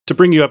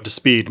bring you up to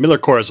speed,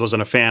 MillerCoors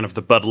wasn't a fan of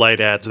the Bud Light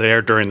ads that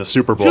aired during the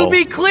Super Bowl. To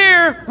be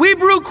clear, we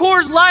brew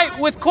Coors Light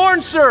with corn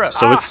syrup.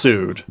 So it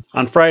sued.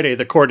 On Friday,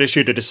 the court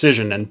issued a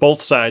decision, and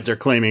both sides are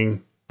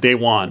claiming they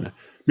won.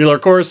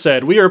 MillerCoors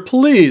said, "We are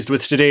pleased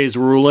with today's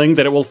ruling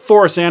that it will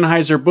force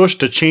Anheuser-Busch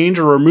to change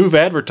or remove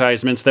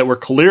advertisements that were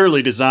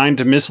clearly designed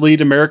to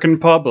mislead American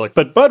public."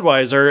 But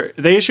Budweiser,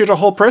 they issued a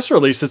whole press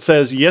release that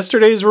says,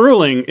 "Yesterday's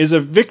ruling is a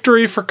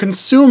victory for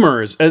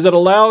consumers as it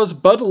allows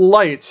Bud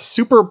Light's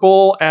Super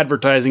Bowl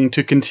advertising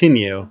to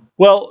continue."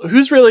 Well,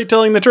 who's really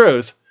telling the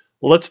truth?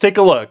 Let's take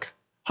a look.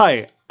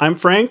 Hi, I'm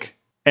Frank,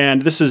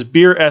 and this is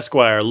Beer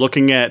Esquire,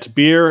 looking at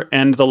beer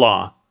and the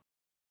law.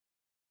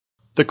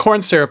 The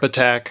corn syrup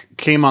attack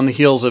came on the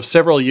heels of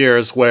several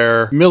years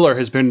where Miller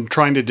has been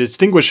trying to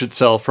distinguish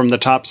itself from the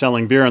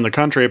top-selling beer in the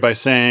country by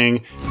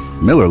saying,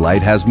 Miller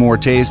Lite has more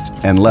taste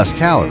and less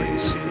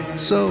calories.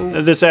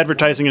 So this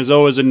advertising has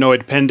always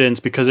annoyed pedants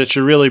because it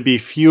should really be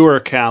fewer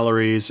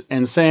calories,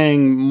 and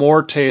saying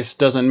more taste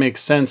doesn't make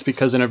sense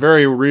because in a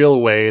very real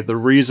way, the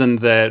reason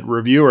that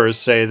reviewers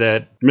say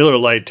that Miller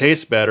Lite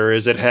tastes better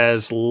is it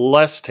has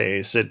less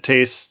taste. It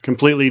tastes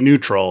completely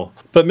neutral.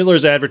 But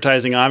Miller's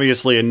advertising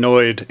obviously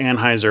annoyed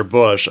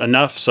Anheuser-Busch,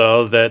 enough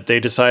so that they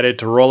decided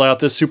to roll out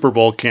this Super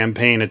Bowl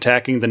campaign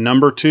attacking the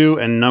number 2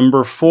 and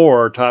number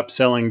 4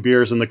 top-selling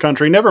beers in the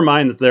country. Never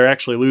mind that they're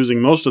actually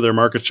losing most of their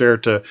market share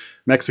to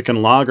Mexican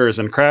lagers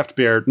and craft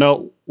beer.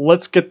 No,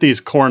 let's get these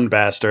corn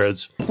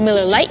bastards.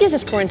 Miller Lite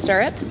uses corn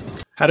syrup.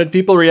 How did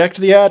people react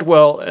to the ad?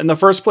 Well, in the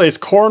first place,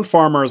 corn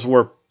farmers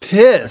were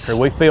pissed.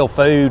 We feel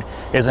food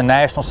is a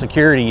national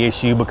security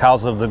issue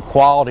because of the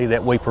quality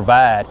that we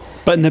provide.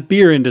 But in the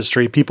beer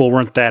industry, people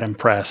weren't that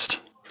impressed.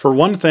 For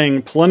one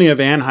thing, plenty of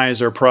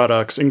Anheuser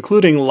products,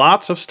 including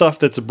lots of stuff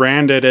that's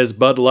branded as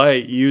Bud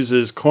Light,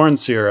 uses corn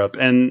syrup.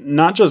 And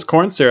not just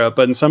corn syrup,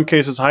 but in some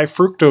cases high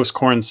fructose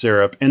corn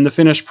syrup in the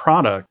finished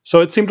product. So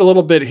it seemed a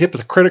little bit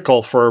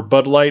hypocritical for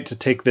Bud Light to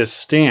take this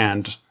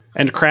stand.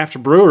 And craft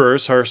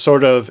brewers, our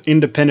sort of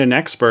independent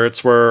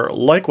experts, were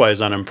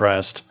likewise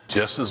unimpressed.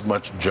 Just as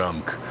much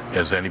junk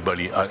as any of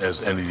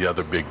the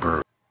other big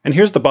brewers. And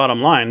here's the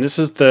bottom line. This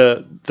is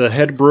the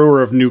head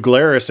brewer of New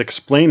Glarus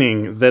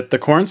explaining that the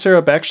corn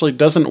syrup actually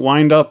doesn't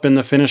wind up in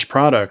the finished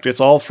product. It's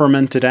all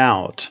fermented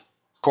out.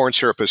 Corn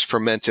syrup is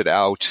fermented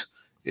out.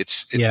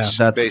 It's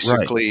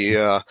basically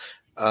right.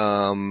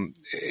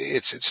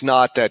 It's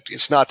not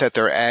that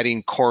they're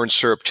adding corn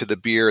syrup to the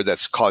beer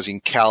that's causing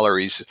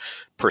calories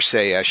per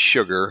se as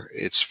sugar.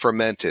 It's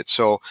fermented.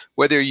 So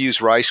whether you use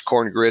rice,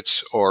 corn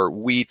grits, or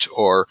wheat,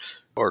 or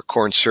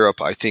corn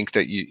syrup, I think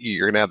that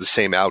you're going to have the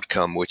same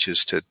outcome, which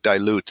is to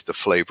dilute the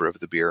flavor of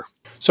the beer.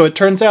 So it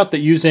turns out that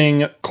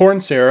using corn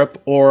syrup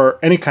or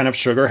any kind of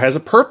sugar has a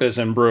purpose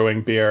in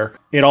brewing beer.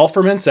 It all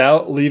ferments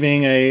out,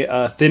 leaving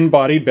a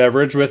thin-bodied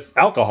beverage with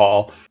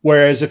alcohol.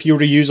 Whereas if you were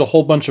to use a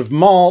whole bunch of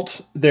malt,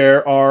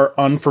 there are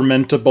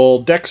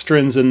unfermentable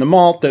dextrins in the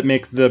malt that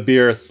make the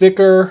beer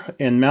thicker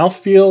in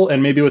mouthfeel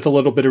and maybe with a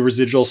little bit of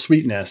residual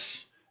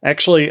sweetness.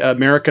 Actually,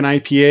 American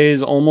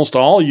IPAs almost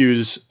all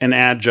use an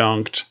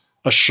adjunct,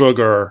 a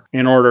sugar,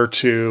 in order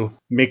to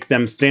make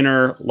them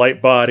thinner,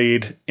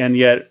 light-bodied, and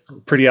yet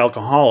pretty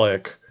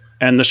alcoholic.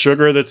 And the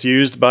sugar that's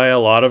used by a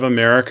lot of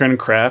American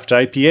craft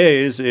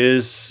IPAs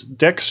is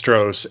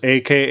dextrose,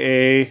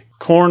 aka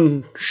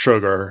corn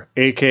sugar,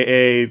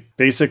 aka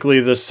basically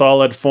the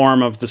solid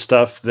form of the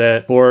stuff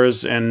that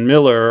Coors and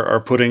Miller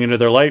are putting into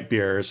their light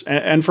beers,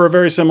 and for a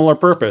very similar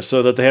purpose,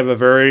 so that they have a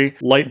very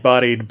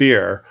light-bodied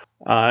beer.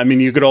 I mean,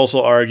 you could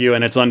also argue,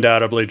 and it's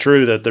undoubtedly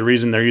true, that the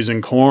reason they're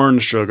using corn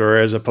sugar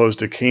as opposed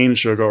to cane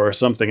sugar or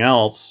something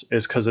else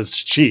is because it's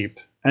cheap.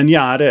 And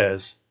yeah, it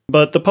is.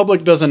 But the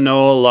public doesn't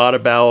know a lot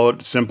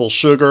about simple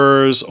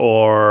sugars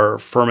or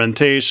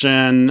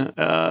fermentation.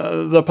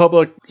 The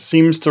public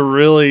seems to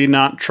really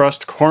not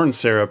trust corn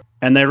syrup,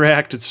 and they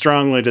reacted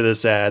strongly to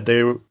this ad.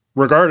 They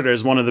regard it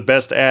as one of the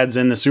best ads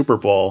in the Super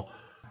Bowl.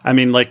 I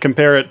mean, like,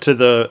 compare it to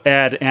the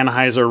ad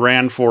Anheuser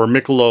ran for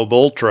Michelob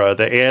Ultra,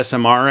 the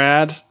ASMR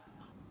ad.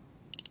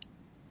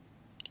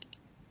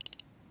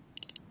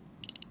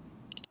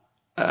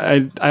 I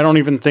don't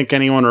even think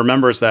anyone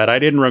remembers that. I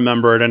didn't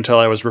remember it until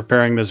I was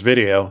preparing this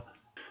video.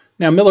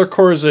 Now,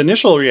 MillerCoors'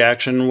 initial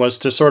reaction was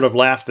to sort of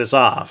laugh this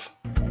off.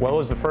 Well, it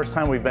was the first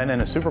time we've been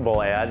in a Super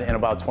Bowl ad in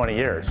about 20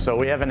 years. So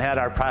we haven't had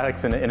our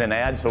products in an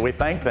ad, so we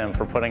thank them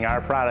for putting our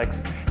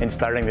products and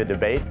starting the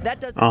debate.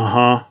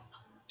 Uh-huh.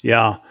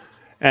 Yeah.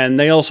 And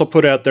they also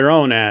put out their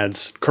own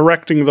ads,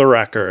 correcting the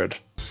record.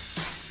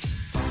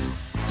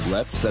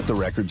 Let's set the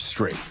record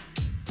straight.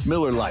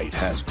 Miller Lite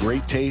has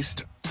great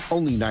taste,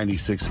 only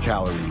 96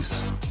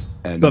 calories.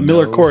 And but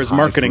MillerCoors'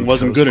 marketing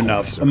wasn't good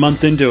enough. A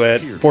month into it,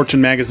 Fortune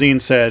magazine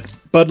said,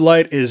 Bud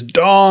Light is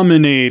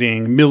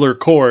dominating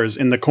MillerCoors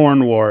in the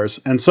corn wars.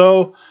 And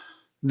so,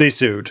 they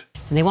sued.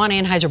 And they want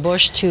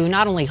Anheuser-Busch to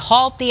not only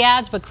halt the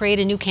ads, but create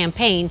a new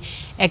campaign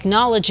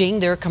acknowledging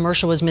their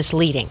commercial was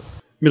misleading.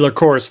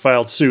 MillerCoors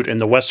filed suit in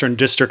the Western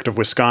District of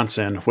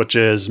Wisconsin, which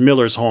is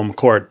Miller's home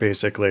court,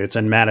 basically. It's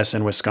in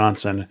Madison,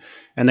 Wisconsin.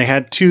 And they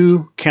had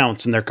 2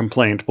 counts in their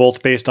complaint,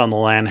 both based on the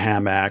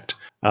Lanham Act.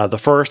 The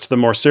first, the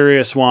more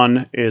serious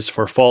one, is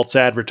for false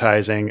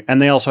advertising,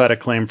 and they also had a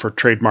claim for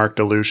trademark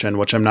dilution,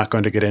 which I'm not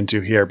going to get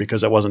into here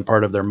because it wasn't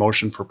part of their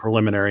motion for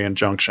preliminary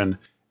injunction.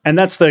 And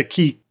that's the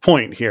key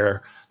point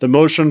here. The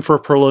motion for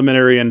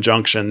preliminary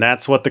injunction,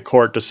 that's what the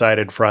court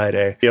decided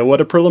Friday. What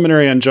a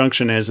preliminary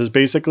injunction is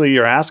basically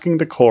you're asking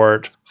the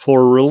court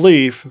for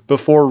relief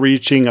before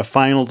reaching a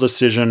final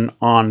decision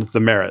on the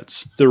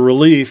merits. The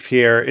relief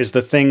here is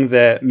the thing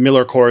that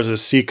MillerCoors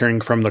is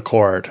seeking from the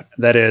court.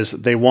 That is,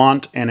 they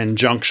want an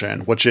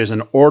injunction, which is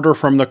an order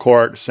from the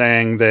court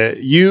saying that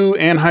you,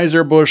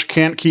 Anheuser-Busch,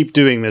 can't keep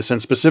doing this.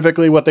 And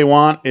specifically what they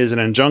want is an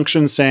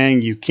injunction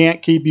saying you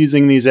can't keep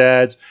using these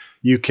ads.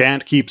 You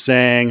can't keep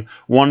saying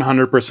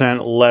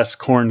 100% less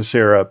corn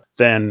syrup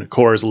than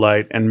Coors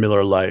Lite and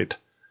Miller Lite.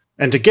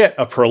 And to get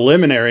a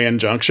preliminary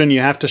injunction, you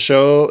have to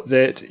show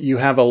that you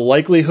have a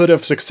likelihood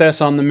of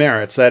success on the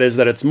merits. That is,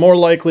 that it's more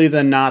likely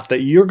than not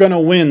that you're going to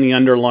win the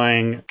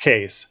underlying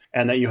case,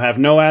 and that you have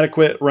no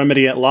adequate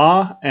remedy at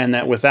law, and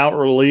that without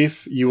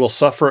relief, you will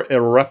suffer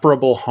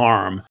irreparable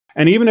harm.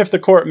 And even if the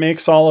court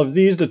makes all of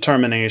these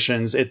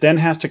determinations, it then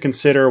has to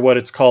consider what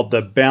it's called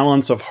the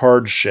balance of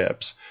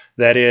hardships.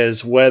 That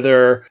is,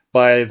 whether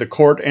by the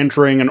court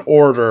entering an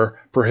order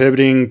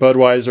prohibiting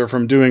Budweiser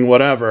from doing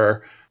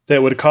whatever,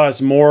 that would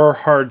cause more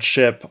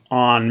hardship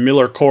on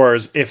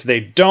MillerCoors if they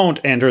don't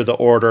enter the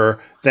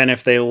order than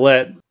if they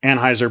let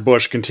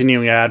Anheuser-Busch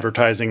continue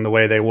advertising the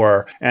way they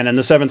were. And in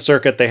the Seventh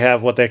Circuit, they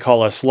have what they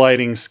call a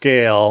sliding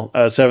scale,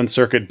 Seventh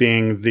Circuit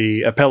being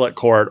the appellate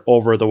court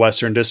over the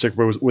Western District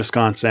of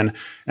Wisconsin.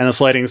 And the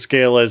sliding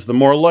scale is the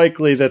more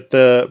likely that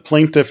the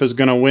plaintiff is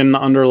going to win the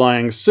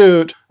underlying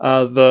suit,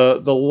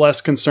 the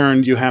less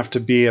concerned you have to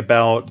be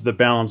about the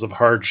balance of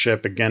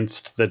hardship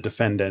against the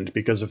defendant.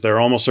 Because if they're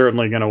almost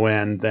certainly going to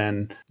win,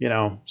 then,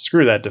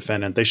 screw that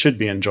defendant. They should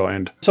be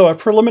enjoined. So a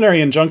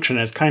preliminary injunction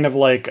is kind of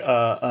like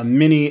a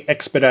mini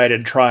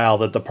expedited trial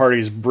that the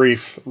parties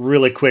brief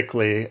really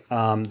quickly.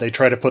 They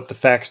try to put the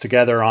facts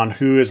together on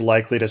who is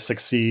likely to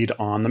succeed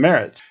on the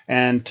merits.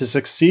 And to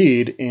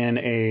succeed in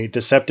a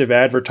deceptive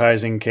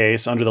advertising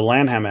case under the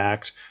Lanham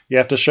Act, you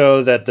have to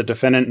show that the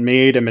defendant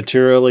made a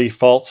materially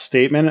false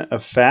statement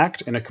of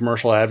fact in a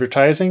commercial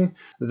advertising,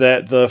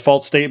 that the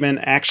false statement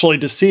actually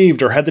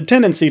deceived or had the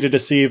tendency to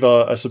deceive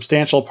a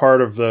substantial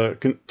part of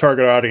the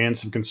target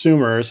audience of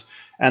consumers,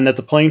 and that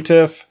the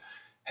plaintiff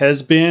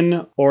has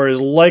been or is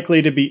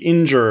likely to be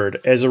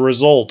injured as a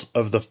result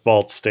of the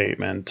false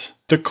statement.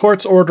 The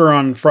court's order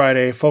on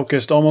Friday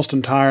focused almost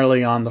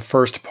entirely on the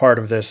first part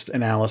of this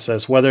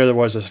analysis, whether there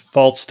was a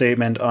false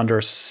statement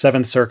under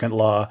Seventh Circuit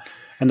law,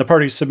 and the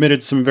parties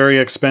submitted some very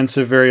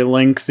expensive, very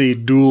lengthy,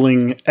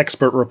 dueling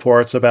expert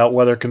reports about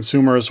whether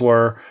consumers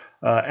were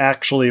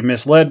actually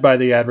misled by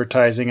the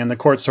advertising, and the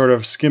court sort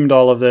of skimmed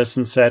all of this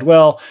and said,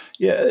 well,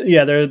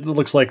 yeah, there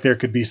looks like there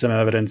could be some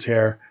evidence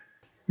here.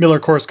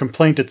 MillerCoors'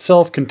 complaint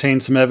itself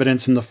contained some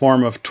evidence in the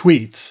form of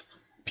tweets,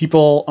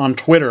 people on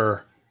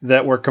Twitter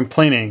that were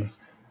complaining.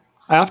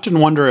 I often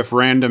wonder if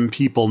random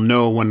people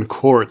know when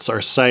courts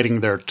are citing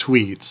their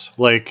tweets.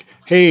 Like,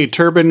 hey,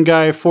 Turban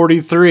Guy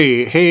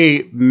 43,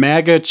 hey,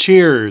 MAGA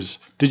cheers.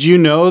 Did you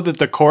know that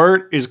the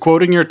court is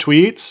quoting your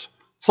tweets?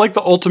 It's like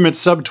the ultimate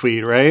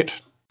subtweet, right?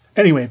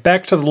 Anyway,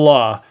 back to the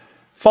law.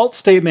 False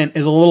statement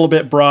is a little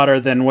bit broader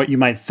than what you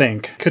might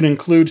think. It could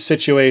include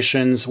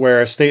situations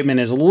where a statement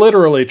is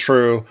literally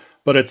true,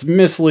 but it's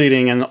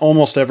misleading and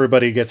almost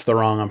everybody gets the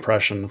wrong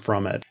impression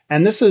from it.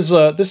 And this is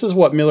what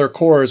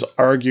MillerCoors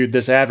argued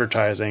this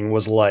advertising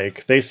was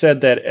like. They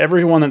said that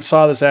everyone that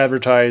saw this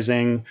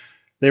advertising,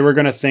 they were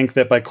going to think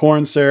that by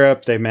corn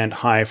syrup, they meant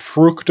high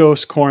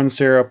fructose corn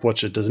syrup,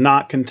 which it does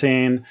not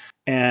contain,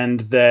 and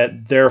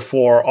that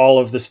therefore all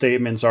of the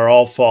statements are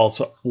all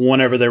false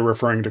whenever they're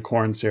referring to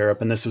corn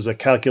syrup. And this was a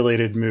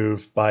calculated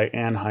move by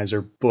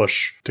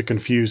Anheuser-Busch to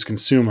confuse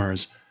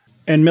consumers.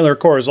 And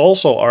MillerCoors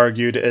also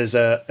argued as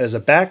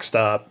a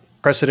backstop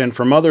precedent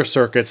from other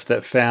circuits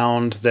that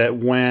found that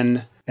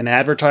when an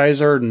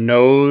advertiser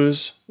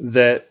knows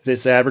that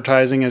this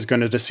advertising is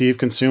going to deceive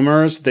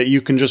consumers, that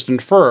you can just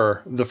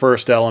infer the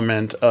first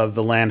element of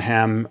the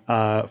Lanham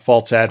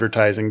false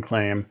advertising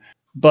claim.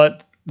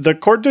 But the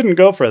court didn't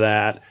go for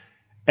that.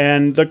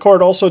 And the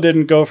court also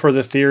didn't go for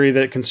the theory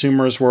that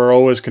consumers were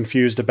always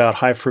confused about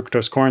high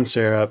fructose corn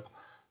syrup.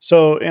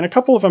 So in a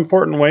couple of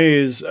important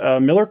ways,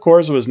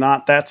 MillerCoors was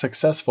not that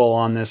successful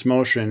on this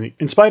motion,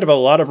 in spite of a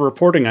lot of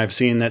reporting I've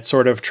seen that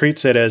sort of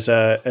treats it as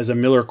a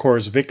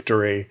MillerCoors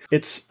victory.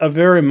 It's a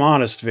very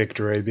modest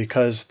victory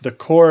because the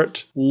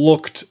court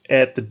looked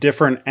at the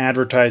different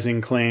advertising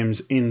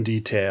claims in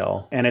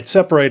detail, and it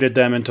separated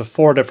them into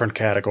 4 different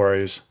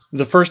categories.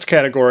 The first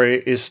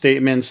category is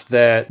statements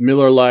that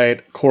Miller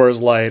Lite,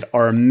 Coors Light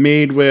are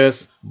made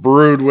with,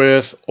 brewed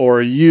with, or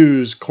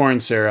use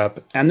corn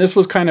syrup. And this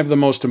was kind of the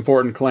most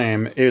important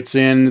claim. It's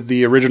in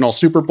the original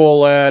Super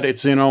Bowl ad.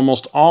 It's in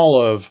almost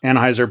all of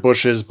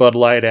Anheuser-Busch's Bud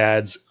Light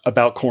ads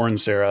about corn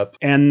syrup.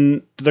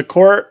 And the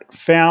court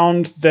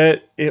found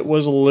that it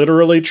was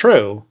literally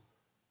true.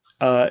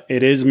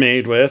 It is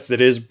made with,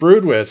 it is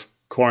brewed with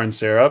corn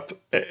syrup.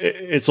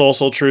 It's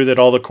also true that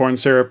all the corn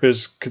syrup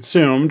is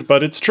consumed,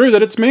 but it's true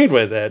that it's made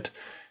with it.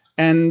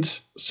 And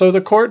so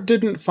the court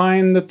didn't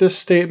find that this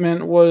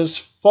statement was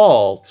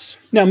false.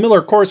 Now,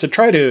 MillerCoors had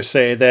tried to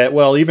say that,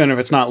 well, even if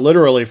it's not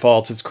literally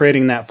false, it's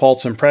creating that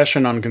false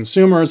impression on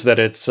consumers that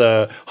it's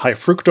high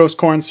fructose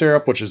corn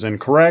syrup, which is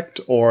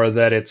incorrect, or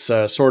that it's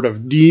sort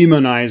of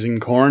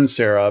demonizing corn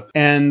syrup.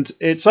 And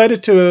it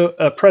cited to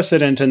a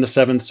precedent in the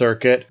Seventh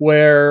Circuit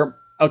where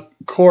a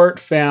court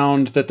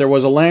found that there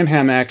was a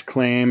Lanham Act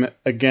claim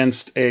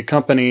against a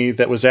company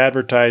that was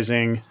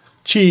advertising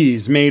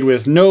cheese made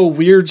with no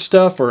weird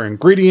stuff or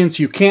ingredients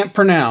you can't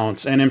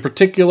pronounce, and in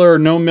particular,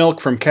 no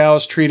milk from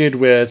cows treated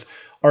with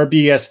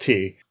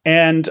RBST.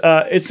 And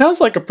it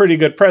sounds like a pretty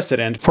good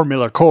precedent for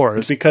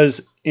MillerCoors,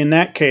 because in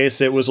that case,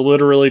 it was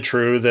literally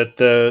true that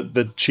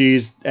the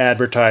cheese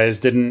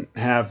advertised didn't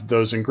have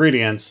those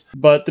ingredients.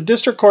 But the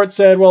district court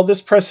said, well,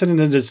 this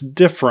precedent is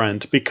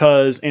different,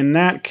 because in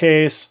that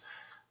case,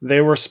 they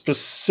were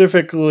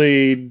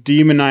specifically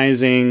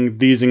demonizing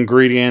these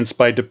ingredients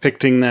by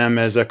depicting them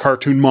as a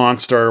cartoon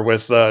monster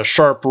with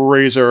sharp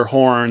razor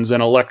horns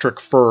and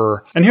electric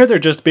fur. And here they're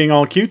just being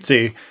all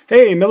cutesy.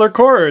 Hey,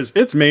 MillerCoors,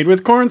 it's made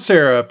with corn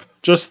syrup.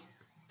 Just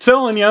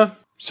telling ya.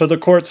 So the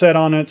court said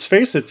on its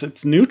face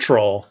it's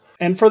neutral.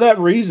 And for that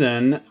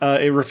reason,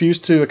 it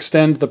refused to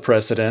extend the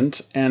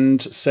precedent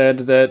and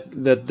said that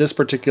this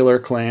particular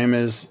claim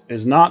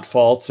is not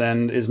false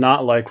and is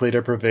not likely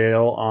to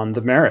prevail on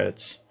the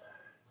merits.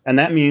 And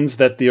that means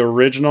that the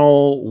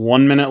original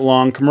 1 minute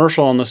long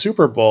commercial on the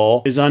Super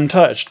Bowl is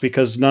untouched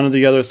because none of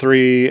the other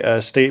three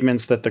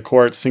statements that the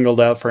court singled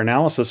out for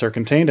analysis are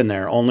contained in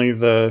there. Only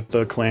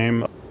the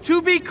claim. To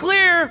be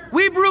clear,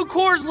 we brew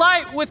Coors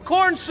Light with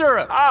corn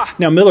syrup.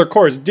 Now,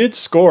 MillerCoors did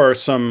score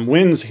some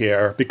wins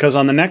here because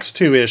on the next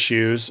two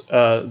issues,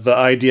 the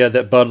idea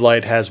that Bud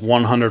Light has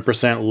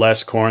 100%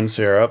 less corn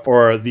syrup,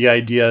 or the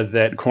idea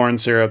that corn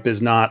syrup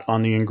is not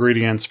on the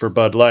ingredients for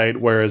Bud Light,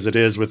 whereas it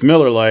is with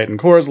Miller Lite and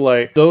Coors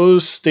Light,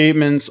 those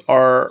statements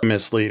are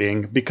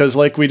misleading because,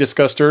 like we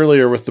discussed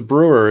earlier with the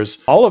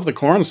brewers, all of the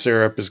corn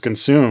syrup is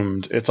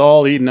consumed. It's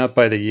all eaten up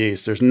by the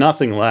yeast. There's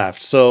nothing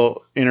left.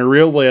 So, in a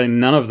real way,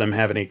 none of them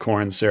have any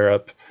corn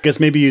syrup. I guess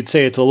maybe you'd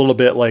say it's a little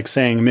bit like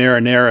saying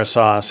marinara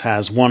sauce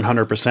has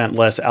 100%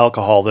 less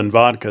alcohol than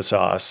vodka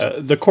sauce.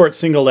 The court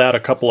singled out a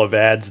couple of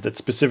ads that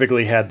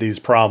specifically had these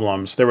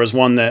problems. There was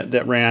one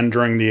that ran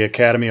during the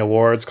Academy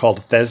Awards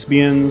called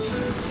Thespians.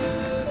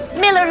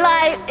 Miller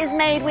Lite is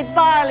made with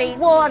barley,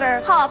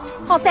 water,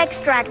 hops, hop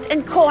extract,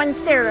 and corn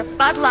syrup.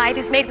 Bud Light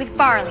is made with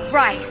barley,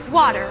 rice,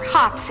 water,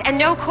 hops, and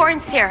no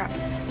corn syrup.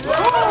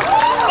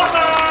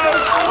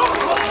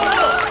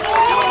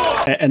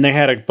 And they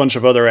had a bunch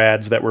of other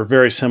ads that were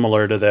very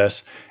similar to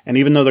this. And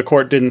even though the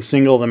court didn't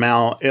single them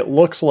out, it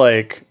looks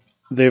like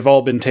they've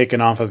all been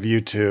taken off of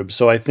YouTube.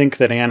 So I think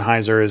that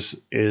Anheuser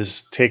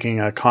is taking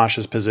a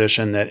cautious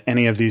position that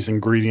any of these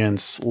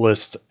ingredients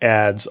list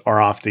ads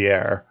are off the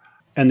air.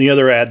 And the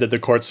other ad that the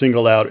court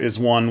singled out is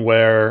one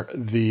where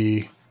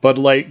the Bud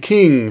Light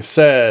King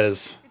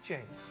says,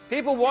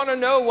 People want to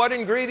know what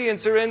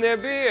ingredients are in their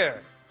beer.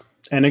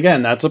 And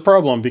again, that's a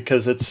problem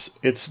because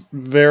it's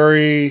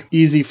very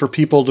easy for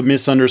people to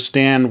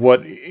misunderstand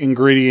what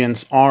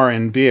ingredients are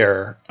in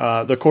beer.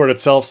 The court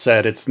itself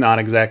said it's not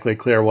exactly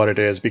clear what it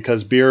is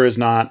because beer is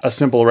not a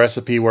simple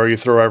recipe where you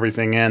throw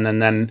everything in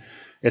and then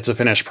it's a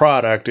finished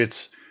product.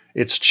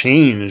 It's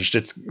changed.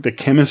 The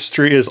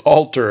chemistry is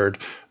altered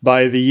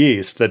by the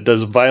yeast that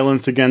does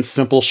violence against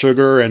simple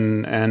sugar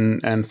and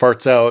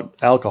farts out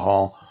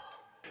alcohol.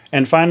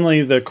 And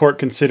finally, the court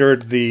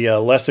considered the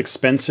less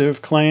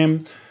expensive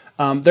claim.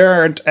 There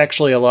aren't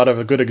actually a lot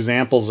of good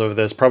examples of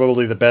this.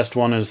 Probably the best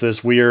one is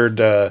this weird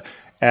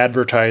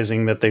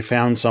advertising that they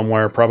found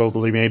somewhere,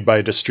 probably made by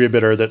a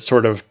distributor that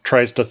sort of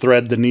tries to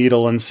thread the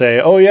needle and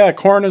say, oh yeah,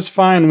 corn is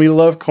fine. We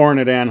love corn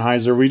at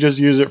Anheuser. We just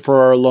use it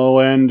for our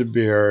low-end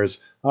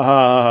beers.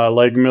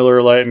 Like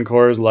Miller Lite and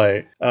Coors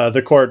Light.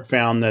 The court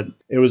found that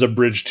it was a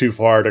bridge too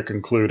far to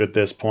conclude at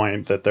this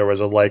point that there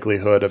was a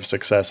likelihood of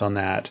success on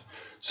that.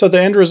 So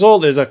the end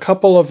result is a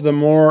couple of the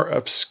more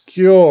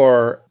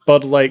obscure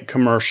Bud Light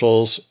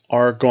commercials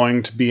are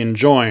going to be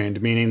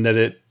enjoined, meaning that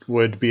it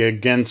would be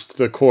against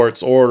the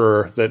court's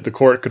order, that the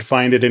court could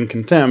find it in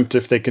contempt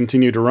if they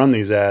continue to run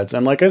these ads.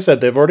 And like I said,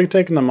 they've already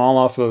taken them all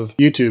off of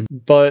YouTube.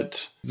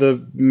 But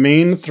the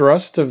main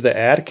thrust of the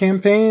ad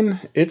campaign,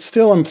 it's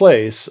still in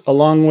place,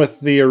 along with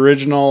the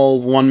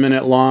original 1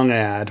 minute long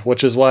ad,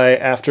 which is why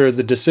after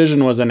the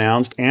decision was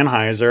announced,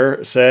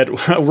 Anheuser said,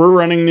 we're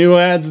running new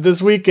ads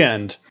this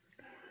weekend.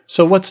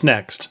 So what's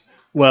next?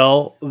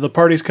 Well, the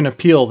parties can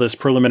appeal this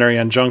preliminary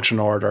injunction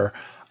order.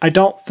 I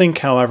don't think,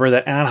 however,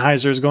 that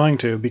Anheuser is going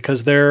to,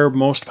 because their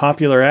most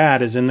popular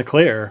ad is in the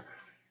clear.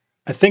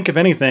 I think, if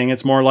anything,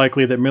 it's more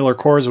likely that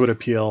MillerCoors would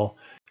appeal.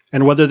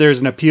 And whether there's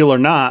an appeal or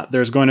not,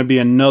 there's going to be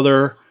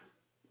another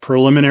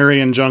preliminary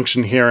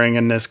injunction hearing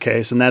in this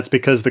case, and that's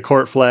because the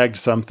court flagged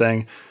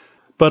something.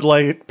 Bud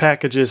Light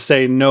packages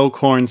say no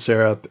corn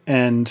syrup,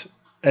 and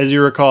As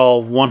you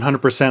recall,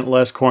 100%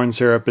 less corn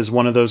syrup is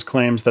one of those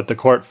claims that the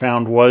court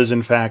found was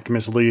in fact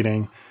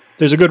misleading.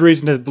 There's a good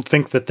reason to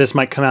think that this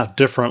might come out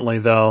differently,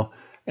 though,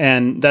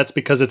 and that's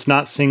because it's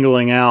not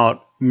singling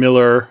out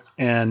Miller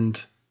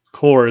and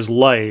Coors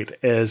Light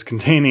as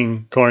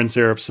containing corn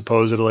syrup,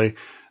 supposedly.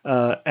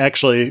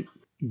 Actually,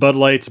 Bud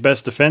Light's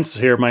best defense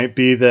here might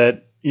be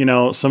that, you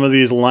know, some of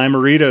these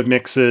Lime-A-Rita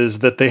mixes,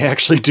 that they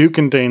actually do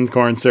contain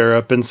corn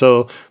syrup, and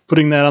so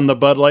putting that on the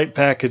Bud Light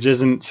package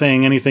isn't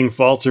saying anything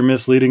false or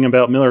misleading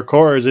about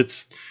MillerCoors.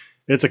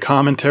 It's a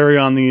commentary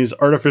on these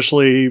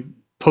artificially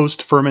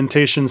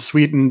post-fermentation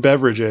sweetened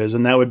beverages,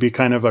 and that would be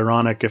kind of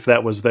ironic if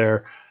that was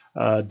their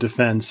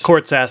defense.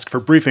 Courts asked for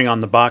briefing on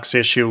the box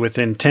issue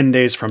within 10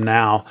 days from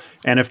now,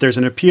 and if there's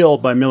an appeal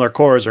by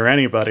MillerCoors or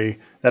anybody,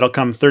 that'll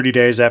come 30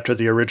 days after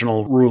the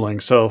original ruling,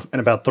 so in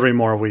about 3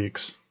 more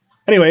weeks.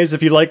 Anyways,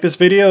 if you like this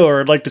video or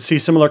would like to see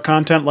similar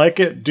content like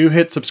it, do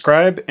hit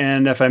subscribe,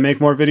 and if I make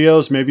more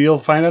videos, maybe you'll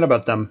find out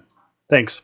about them. Thanks.